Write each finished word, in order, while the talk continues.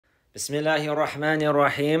بسم الله الرحمن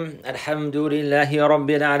الرحيم الحمد لله رب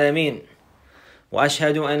العالمين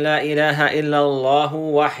وأشهد أن لا إله إلا الله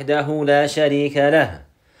وحده لا شريك له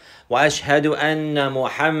وأشهد أن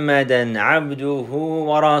محمدا عبده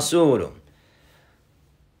ورسوله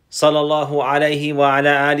صلى الله عليه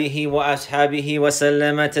وعلى آله وأصحابه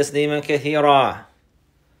وسلم تسليما كثيرا.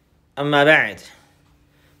 أما بعد,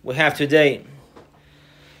 we have today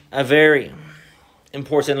a very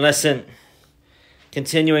important lesson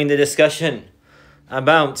continuing the discussion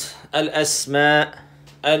about Al-Asma'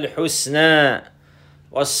 Al-Husna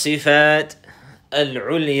was-Sifat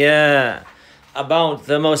Al-Ulya, about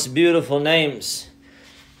the most beautiful names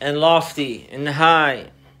and lofty and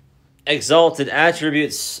high exalted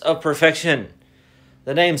attributes of perfection,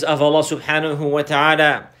 the names of Allah subhanahu wa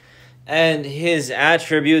ta'ala and His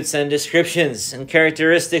attributes and descriptions and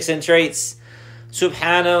characteristics and traits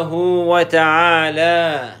subhanahu wa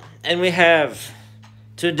ta'ala. And we have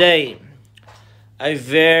today a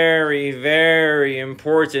very, very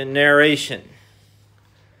important narration,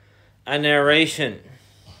 a narration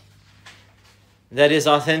that is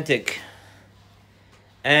authentic,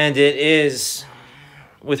 and it is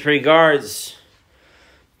with regards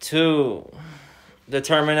to the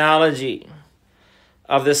terminology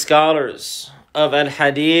of the scholars of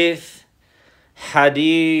Al-Hadith,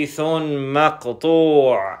 Hadithun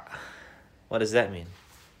Maqtu'. What does that mean?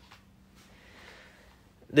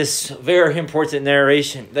 This very important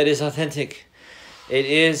narration that is authentic, it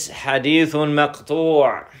is Hadithun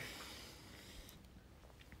Maqtu'.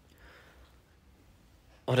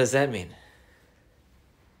 What does that mean?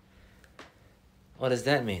 What does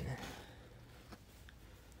that mean?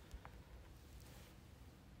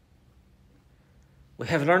 We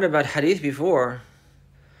have learned about hadith before,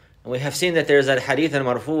 and we have seen that there's al-hadith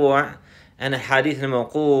al-marfu' and al-hadith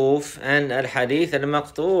al-mawquf and al-hadith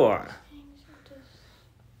al-maqtu'.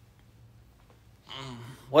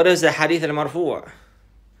 What is the hadith al-marfu'?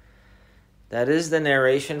 That is the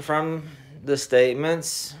narration from the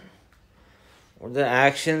statements or the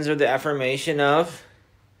actions or the affirmation of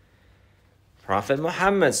Prophet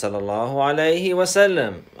Muhammad sallallahu alayhi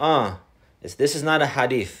wasallam. This is not a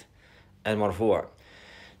hadith al-marfu'.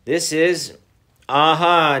 This is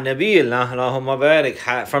Nabi Allahumma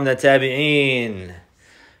barik, from the tabi'een,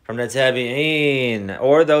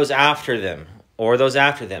 or those after them.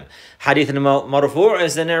 Hadith al-marfu'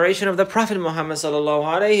 is the narration of the Prophet Muhammad sallallahu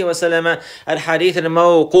alayhi wasallam. Al-hadith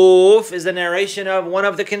al-mawquf is the narration of one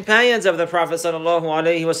of the companions of the Prophet sallallahu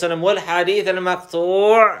alayhi wasallam. Wal-hadith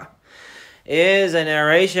al-maqtu' is a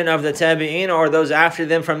narration of the tabi'een or those after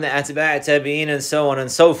them from the atba' tabi'een and so on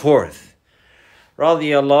and so forth.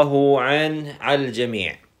 Radiyallahu an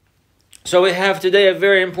al-jami'. So we have today a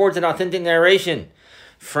very important authentic narration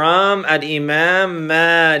from Al-Imam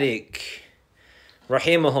Maalik,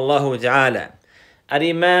 rahimahullahu ta'ala.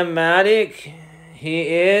 Al-Imam Maalik, he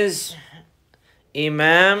is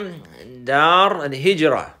Imam Dar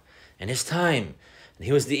al-Hijrah in his time. And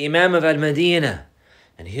he was the Imam of Al-Madinah.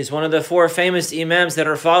 And he is one of the four famous Imams that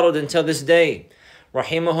are followed until this day.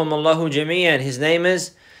 Rahimahumullahu jami'an. His name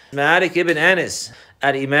is Maalik ibn Anas.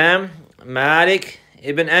 Al-Imam Maalik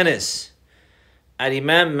ibn Anas.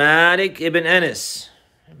 Al-Imam Maalik ibn Anas.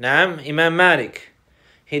 Naam, Imam Maalik.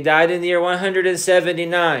 He died in the year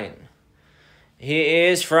 179. He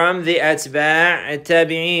is from the Atba'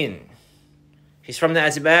 Tabi'een. He's from the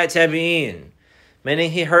Atba' Tabi'een.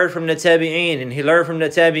 Meaning he heard from the Tabi'een and he learned from the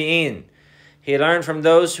Tabi'een. He learned from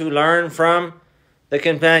those who learned from the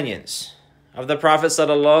companions of the Prophet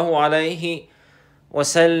sallallahu alaihi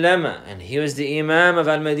wasallam, and he was the Imam of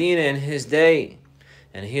Al-Madinah in his day,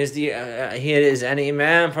 and he is an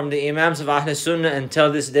Imam from the Imams of Ahl Sunnah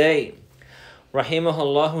until this day.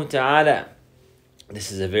 Rahimahullahu ta'ala.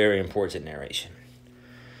 This is a very important narration.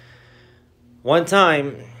 One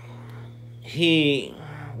time, he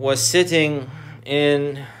was sitting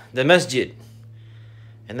in the masjid,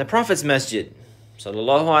 in the Prophet's masjid,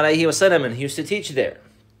 sallallahu alaihi wasallam, and he used to teach there.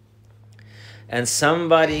 And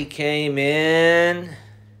somebody came in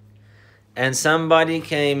and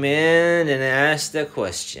asked a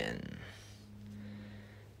question.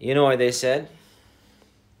 You know what they said?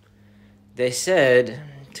 They said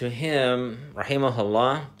to him,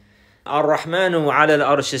 rahimahullah, Ar-Rahmanu ala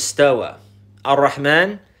al-arsh istawa.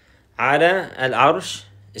 Ar-Rahman ala al-arsh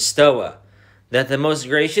istawa. That the most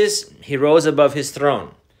gracious, he rose above his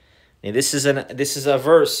throne. And this is a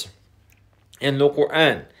verse in the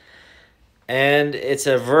Quran, and it's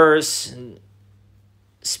a verse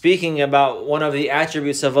speaking about one of the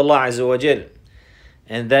attributes of Allah Azza wa Jal,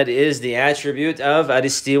 and that is the attribute of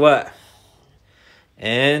Al-Istiwaa,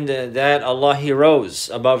 and that Allah, He rose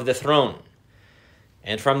above the throne.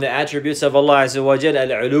 And from the attributes of Allah Azza wa Jal,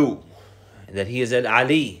 Al-Ulu, that He is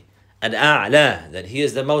Al-Ali, Al-A'la, that He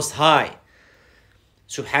is the Most High,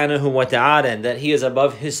 Subhanahu wa ta'ala, and that He is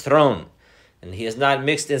above His throne, and He is not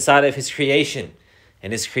mixed inside of His creation,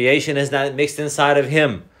 and His creation is not mixed inside of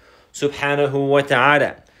Him, Subhanahu wa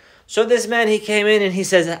ta'ala. So this man, he came in and he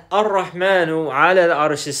says, Ar-Rahmanu ala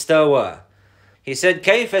al-arsh istawa. He said,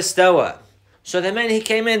 Kayfa istawa. So the man, he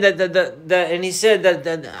came in and he said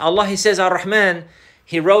that Allah, He says, Ar-Rahman,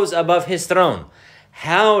 He rose above His throne.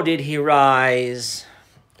 How did He rise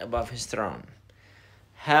above His throne?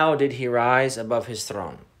 How did He rise above His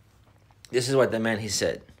throne? This is what the man, he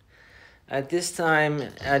said. At this time,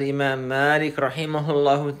 Imam Maalik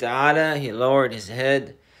rahimahullah ta'ala, he lowered his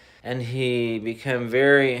head and he became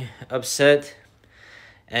very upset.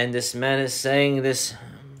 And this man is saying this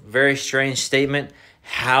very strange statement.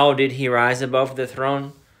 How did He rise above the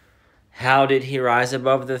throne? How did He rise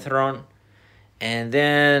above the throne? And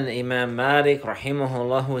then Imam Maalik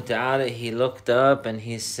rahimahullah ta'ala, he looked up and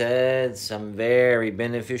he said some very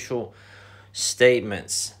beneficial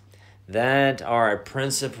statements that are a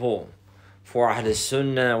principle for Ahl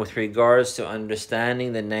Sunnah with regards to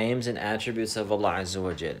understanding the names and attributes of Allah Azza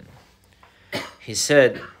wa Jal. He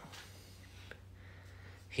said,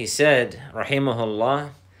 rahimahullah,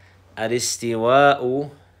 Al-Istiwaa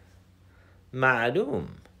ma'lum,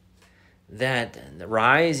 that the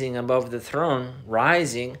rising above the throne,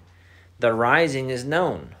 the rising is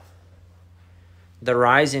known. The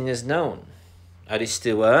rising is known.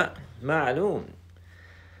 Al-Istiwaa ma'lum.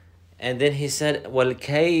 And then he said,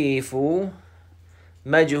 وَالْكَيْفُ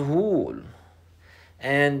مَجْهُولٌ,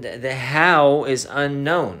 and the how is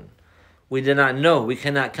unknown. We do not know. We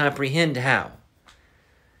cannot comprehend how.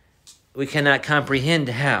 We cannot comprehend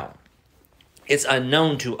how. It's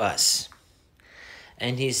unknown to us.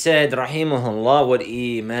 And he said, rahimahullah,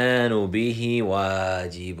 وَالْإِيمَانُ بِهِ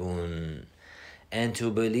وَاجِبٌ, and to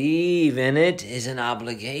believe in it is an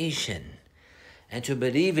obligation. And to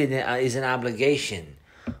believe in it is an obligation.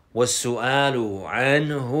 وَالسُّؤَالُ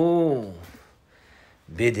عَنْهُ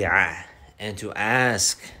بِدْعَةٌ, and to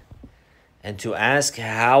ask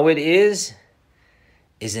how it is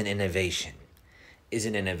an innovation.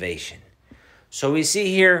 So we see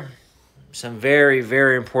here some very,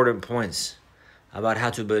 very important points about how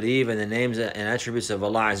to believe in the names and attributes of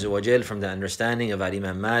Allah Azza wa Jal from the understanding of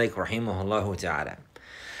Imam Maalik rahimahullah ta'ala.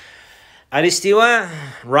 Al-Istiwaa,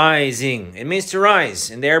 rising. It means to rise.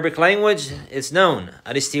 In the Arabic language, it's known.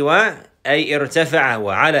 Al-Istiwaa, ay irtafa'a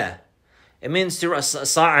wa ala. It means to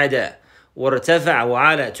sa'ada wa irtafa'a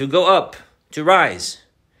wa ala, to go up, to rise.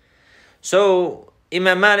 So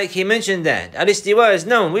Imam Maalik, he mentioned that. Al-Istiwaa is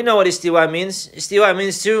known. We know what Istiwaa means. Istiwaa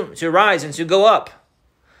means to rise and to go up.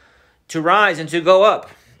 To rise and to go up.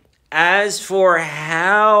 As for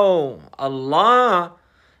how Allah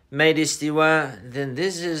made Istiwaa, then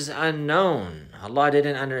this is unknown. Allah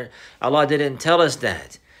didn't tell us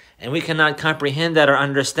that. And we cannot comprehend that or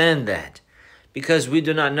understand that. Because we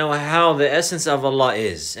do not know how the essence of Allah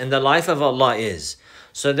is and the life of Allah is.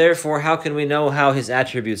 So therefore, how can we know how His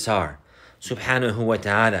attributes are? Subhanahu wa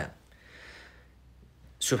ta'ala.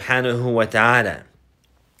 Subhanahu wa ta'ala.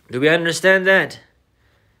 Do we understand that?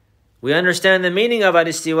 We understand the meaning of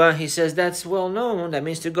Al-Istiwaa. He says that's well known. That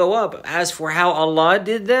means to go up. As for how Allah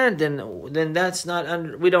did that, then that's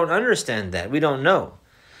not. We don't understand that. We don't know,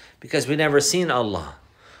 because we never seen Allah,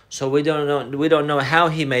 so we don't know. We don't know how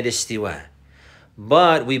He made Istiwaa,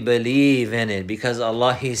 but we believe in it because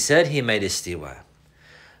Allah, He said He made Istiwaa.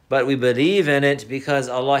 But we believe in it because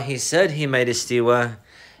Allah, He said He made Istiwaa,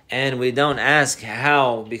 and we don't ask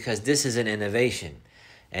how, because this is an innovation.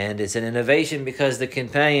 And it's an innovation because the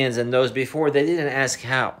companions and those before, they didn't ask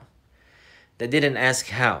how. They didn't ask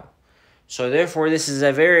how. So therefore, this is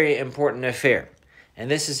a very important affair. And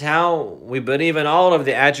this is how we believe in all of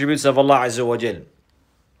the attributes of Allah Azza wa Jal.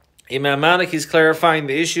 Imam Maalik is clarifying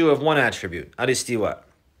the issue of one attribute, Al-Istiwaa.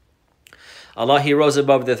 Allah, He rose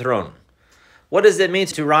above the throne. What does that mean,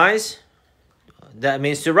 to rise? That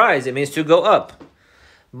means to rise. It means to go up.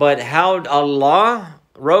 But how Allah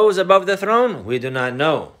rose above the throne? We do not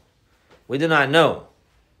know. We do not know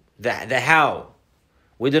the how.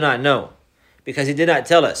 We do not know, because He did not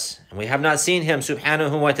tell us, and we have not seen Him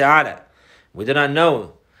subhanahu wa ta'ala. We do not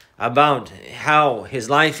know about how His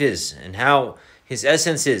life is and how His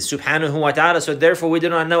essence is subhanahu wa ta'ala. So therefore we do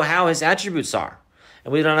not know how His attributes are,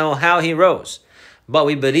 and we don't know how He rose, but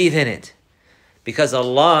we believe in it because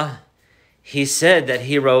Allah, He said that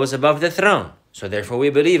He rose above the throne. So therefore we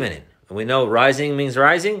believe in it. We know rising means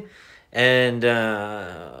rising, and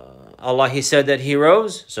Allah, He said that He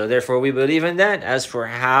rose, so therefore we believe in that. As for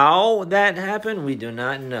how that happened, we do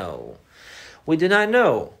not know. We do not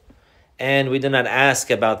know. And we do not ask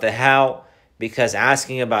about the how, because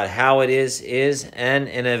asking about how it is an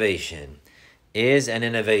innovation. Is an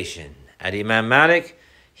innovation. At Imam Maalik,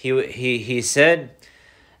 he said,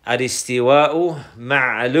 Al-Istiwaa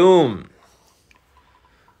ma'loom,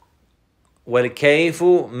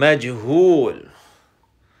 wal-kayfu majhul,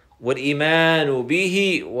 wal-imanu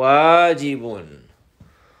bihi wajibun,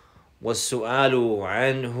 was-su'alu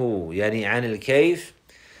anhu, yani an al-kayf,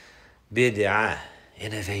 bid'ah.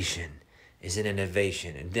 Innovation is an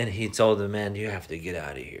innovation. And then he told the man, you have to get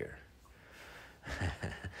out of here.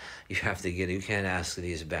 You can't ask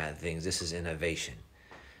these bad things. This is innovation.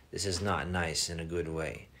 This is not nice in a good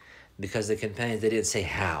way. Because the companions, they didn't say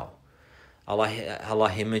how. Allah,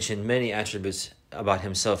 He mentioned many attributes about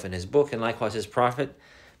Himself in His book, and likewise His Prophet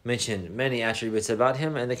mentioned many attributes about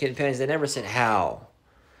Him, and the companions, they never said how.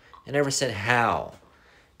 They never said how.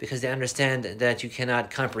 Because they understand that you cannot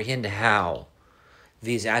comprehend how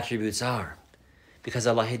these attributes are. Because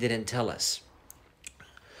Allah, He didn't tell us.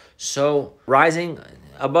 So, rising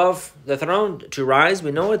above the throne, to rise,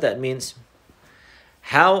 we know what that means.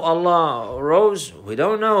 How Allah rose, we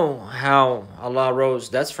don't know how Allah rose.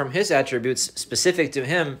 That's from His attributes specific to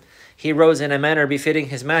Him. He rose in a manner befitting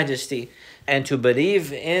His majesty. And to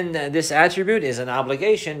believe in this attribute is an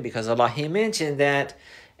obligation, because Allah, He mentioned that.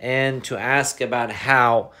 And to ask about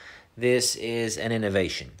how, this is an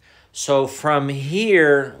innovation. So from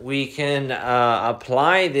here, we can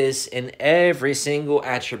apply this in every single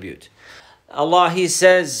attribute. Allah, He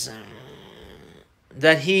says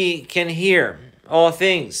that He can hear all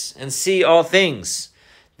things and see all things,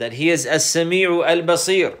 that He is As-Sami'u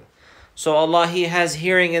Al-Basir. So Allah, He has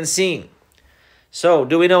hearing and seeing. So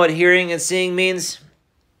do we know what hearing and seeing means?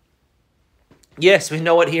 Yes, we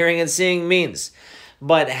know what hearing and seeing means.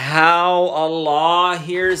 But how Allah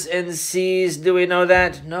hears and sees, do we know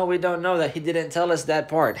that? No, we don't know that. He didn't tell us that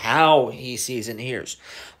part, how He sees and hears.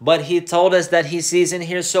 But He told us that He sees and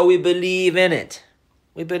hears, so we believe in it.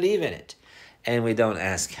 We believe in it. And we don't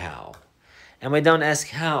ask how. And we don't ask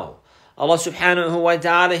how. Allah subhanahu wa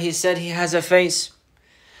ta'ala, He said He has a face.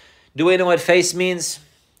 Do we know what face means?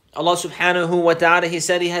 Allah subhanahu wa ta'ala, He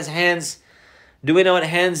said He has hands. Do we know what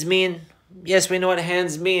hands mean? Yes, we know what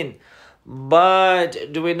hands mean.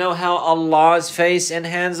 But do we know how Allah's face and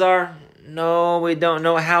hands are? No, we don't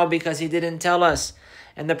know how, because He didn't tell us.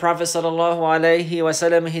 And the Prophet sallallahu alaihi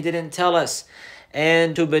wasallam, he didn't tell us.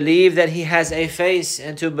 And to believe that He has a face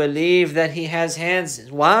and to believe that He has hands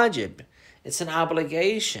is wajib. It's an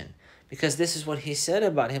obligation, because this is what He said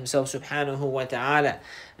about Himself subhanahu wa ta'ala.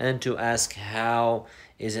 And to ask how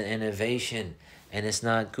is an innovation. And it's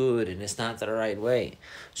not good, and it's not the right way.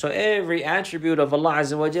 So every attribute of Allah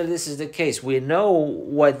Azza wa Jalla, this is the case. We know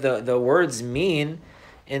what the words mean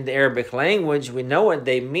in the Arabic language. We know what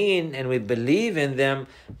they mean, and we believe in them.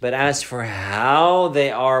 But as for how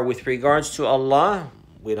they are with regards to Allah,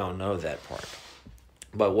 we don't know that part.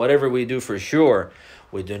 But whatever we do for sure,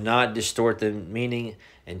 we do not distort the meaning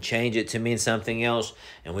and change it to mean something else.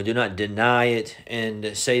 And we do not deny it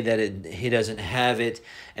and say that He doesn't have it.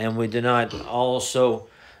 And we do not also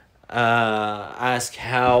ask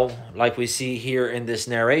how, like we see here in this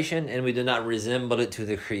narration. And we do not resemble it to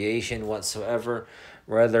the creation whatsoever.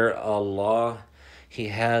 Rather, Allah, He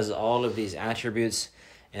has all of these attributes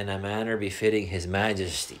in a manner befitting His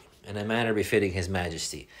majesty. In a manner befitting His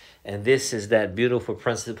majesty. And this is that beautiful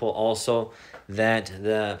principle also that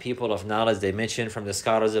the people of knowledge, they mention from the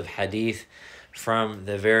scholars of hadith, from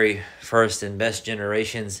the very first and best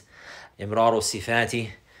generations, Imraru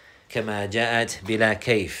sifati kama ja'at bila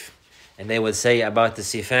kayf. And they would say about the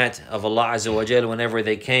sifat of Allah Azza wa Jal whenever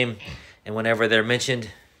they came and whenever they're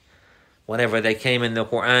mentioned, whenever they came in the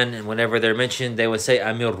Quran and whenever they're mentioned, they would say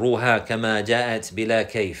amirruha kama ja'at bila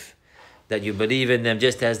kayf. That you believe in them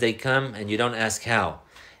just as they come and you don't ask how.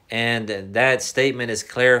 And that statement is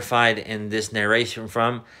clarified in this narration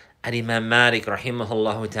from Imam Maalik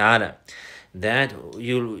rahimahullah ta'ala. That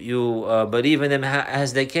you believe in them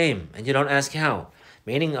as they came and you don't ask how.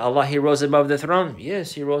 Meaning Allah, He rose above the throne.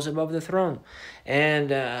 Yes, He rose above the throne.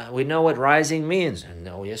 And we know what rising means.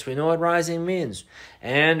 No, yes, we know what rising means.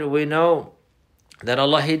 And we know that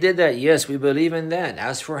Allah, He did that. Yes, we believe in that.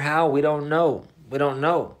 As for how, we don't know. We don't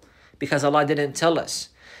know. Because Allah didn't tell us.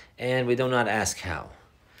 And we do not ask how.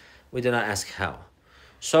 We do not ask how.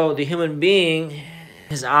 So the human being,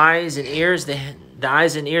 his eyes and ears, the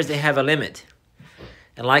eyes and ears, they have a limit.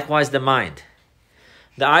 And likewise the mind.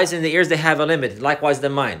 The eyes and the ears, they have a limit. Likewise the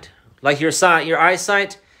mind. Like your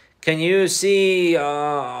eyesight, can you see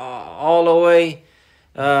all the way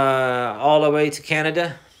to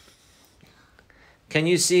Canada? Can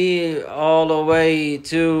you see all the way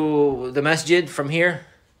to the masjid from here?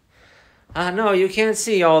 No, you can't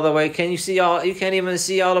see all the way. Can you see all? You can't even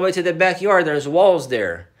see all the way to the backyard. There's walls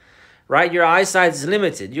there, right? Your eyesight is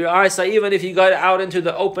limited. Your eyesight, even if you got out into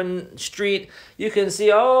the open street, you can see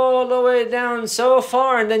all the way down so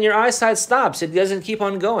far, and then your eyesight stops. It doesn't keep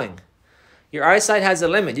on going. Your eyesight has a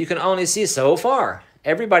limit. You can only see so far.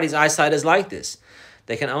 Everybody's eyesight is like this.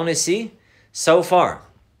 They can only see so far.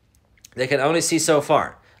 They can only see so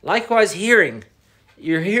far. Likewise, hearing.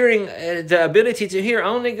 Your hearing, the ability to hear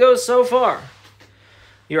only goes so far.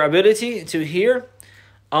 Your ability to hear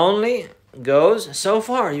only goes so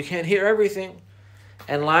far. You can't hear everything.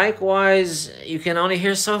 And likewise, you can only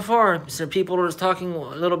hear so far. So people are talking a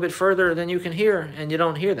little bit further than you can hear, and you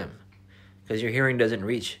don't hear them because your hearing doesn't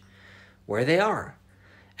reach where they are.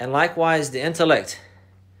 And likewise, the intellect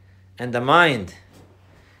and the mind,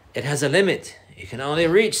 it has a limit. You can only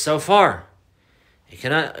reach so far. You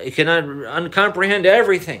cannot comprehend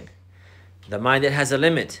everything. The mind, it has a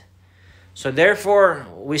limit. So therefore,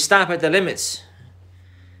 we stop at the limits.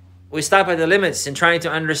 We stop at the limits in trying to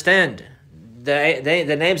understand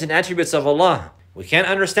the names and attributes of Allah. We can't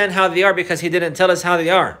understand how they are because He didn't tell us how they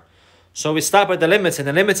are. So we stop at the limits, and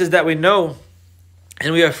the limits is that we know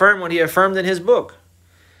and we affirm what He affirmed in His book.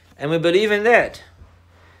 And we believe in that,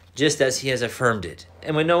 just as He has affirmed it.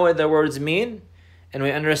 And we know what the words mean, and we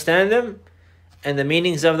understand them, and the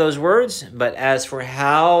meanings of those words. But as for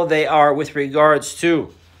how they are with regards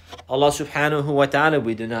to Allah subhanahu wa ta'ala,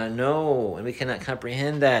 we do not know, and we cannot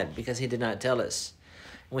comprehend that because He did not tell us.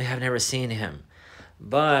 We have never seen Him.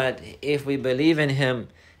 But if we believe in Him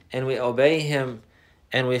and we obey Him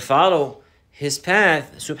and we follow His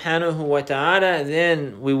path subhanahu wa ta'ala,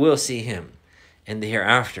 then we will see Him in the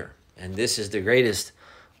hereafter. And this is the greatest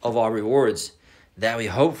of all rewards that we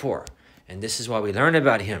hope for. And this is why we learn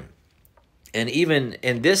about Him. And even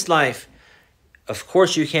in this life, of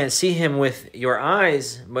course, you can't see Him with your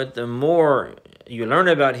eyes, but the more you learn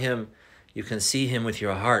about Him, you can see Him with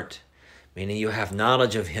your heart, meaning you have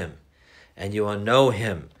knowledge of Him, and you will know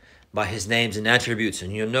Him by His names and attributes,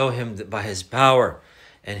 and you'll know Him by His power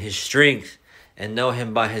and His strength, and know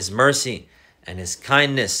Him by His mercy and His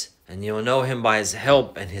kindness, and you'll know Him by His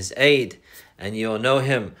help and His aid, and you'll know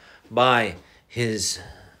Him by His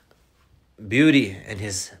beauty and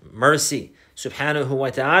His mercy subhanahu wa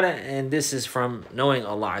ta'ala. And this is from knowing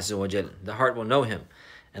Allah Azza wa Jal. The heart will know Him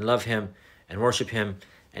and love Him and worship Him.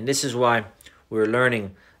 And this is why we're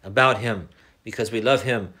learning about Him, because we love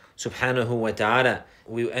Him subhanahu wa ta'ala,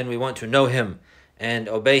 and we want to know Him and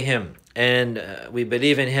obey Him, and we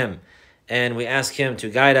believe in Him, and we ask Him to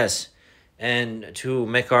guide us and to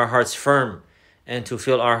make our hearts firm, and to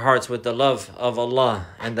fill our hearts with the love of Allah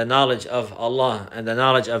and the knowledge of Allah and the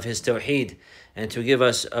knowledge of His Tawheed, and to give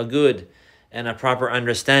us a good and a proper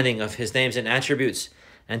understanding of His names and attributes,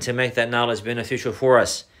 and to make that knowledge beneficial for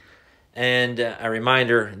us. And a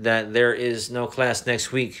reminder that there is no class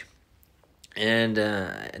next week. And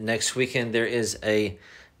next weekend there is a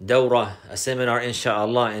dawrah, a seminar,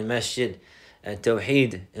 inshallah, in Masjid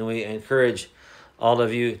Tawheed. And we encourage all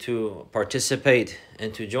of you to participate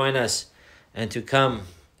and to join us and to come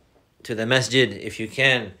to the masjid if you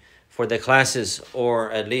can for the classes,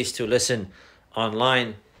 or at least to listen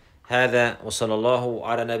online. هذا وصلى الله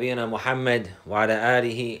على نبينا محمد وعلى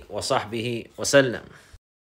آله وصحبه وسلم.